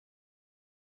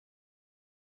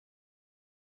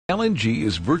LNG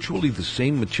is virtually the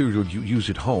same material you use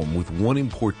at home with one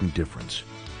important difference.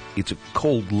 It's a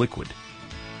cold liquid.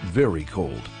 Very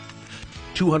cold.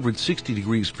 260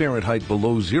 degrees Fahrenheit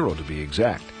below zero to be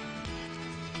exact.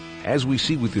 As we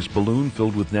see with this balloon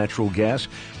filled with natural gas,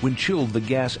 when chilled the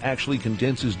gas actually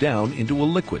condenses down into a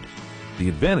liquid. The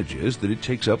advantage is that it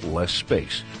takes up less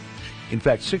space. In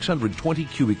fact, 620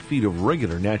 cubic feet of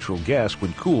regular natural gas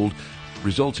when cooled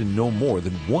results in no more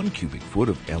than 1 cubic foot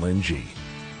of LNG.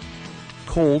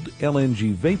 Cold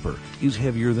LNG vapor is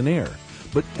heavier than air,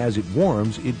 but as it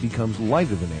warms it becomes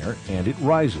lighter than air and it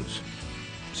rises.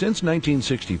 Since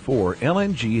 1964,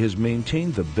 LNG has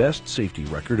maintained the best safety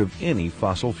record of any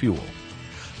fossil fuel.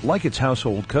 Like its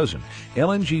household cousin,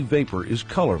 LNG vapor is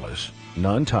colorless,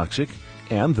 non-toxic,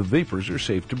 and the vapors are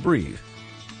safe to breathe.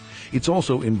 It's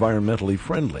also environmentally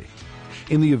friendly.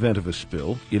 In the event of a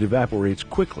spill, it evaporates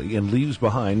quickly and leaves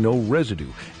behind no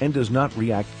residue and does not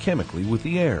react chemically with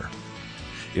the air.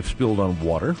 If spilled on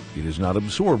water, it is not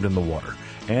absorbed in the water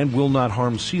and will not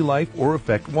harm sea life or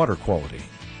affect water quality.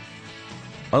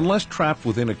 Unless trapped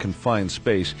within a confined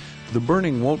space, the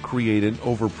burning won't create an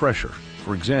overpressure,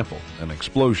 for example, an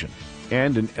explosion,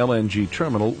 and an LNG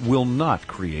terminal will not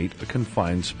create a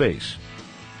confined space.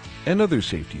 Another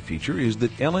safety feature is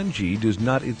that LNG does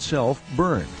not itself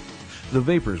burn. The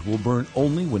vapors will burn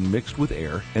only when mixed with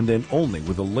air and then only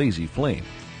with a lazy flame.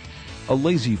 A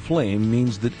lazy flame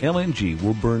means that LNG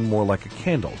will burn more like a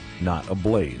candle, not a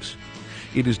blaze.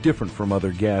 It is different from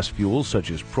other gas fuels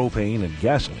such as propane and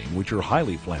gasoline, which are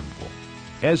highly flammable.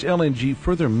 As LNG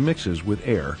further mixes with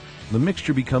air, the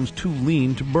mixture becomes too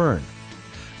lean to burn.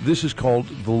 This is called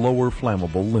the lower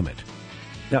flammable limit.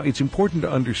 Now, it's important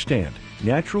to understand,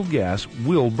 natural gas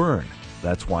will burn.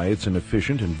 That's why it's an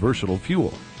efficient and versatile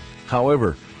fuel.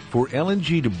 However, for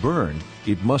LNG to burn,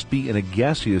 it must be in a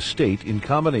gaseous state in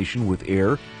combination with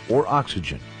air or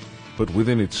oxygen. But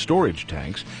within its storage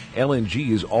tanks,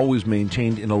 LNG is always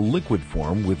maintained in a liquid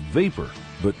form with vapor,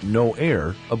 but no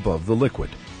air above the liquid.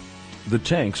 The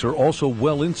tanks are also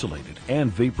well insulated and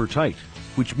vapor tight,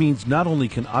 which means not only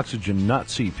can oxygen not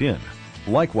seep in,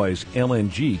 likewise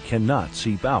LNG cannot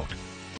seep out.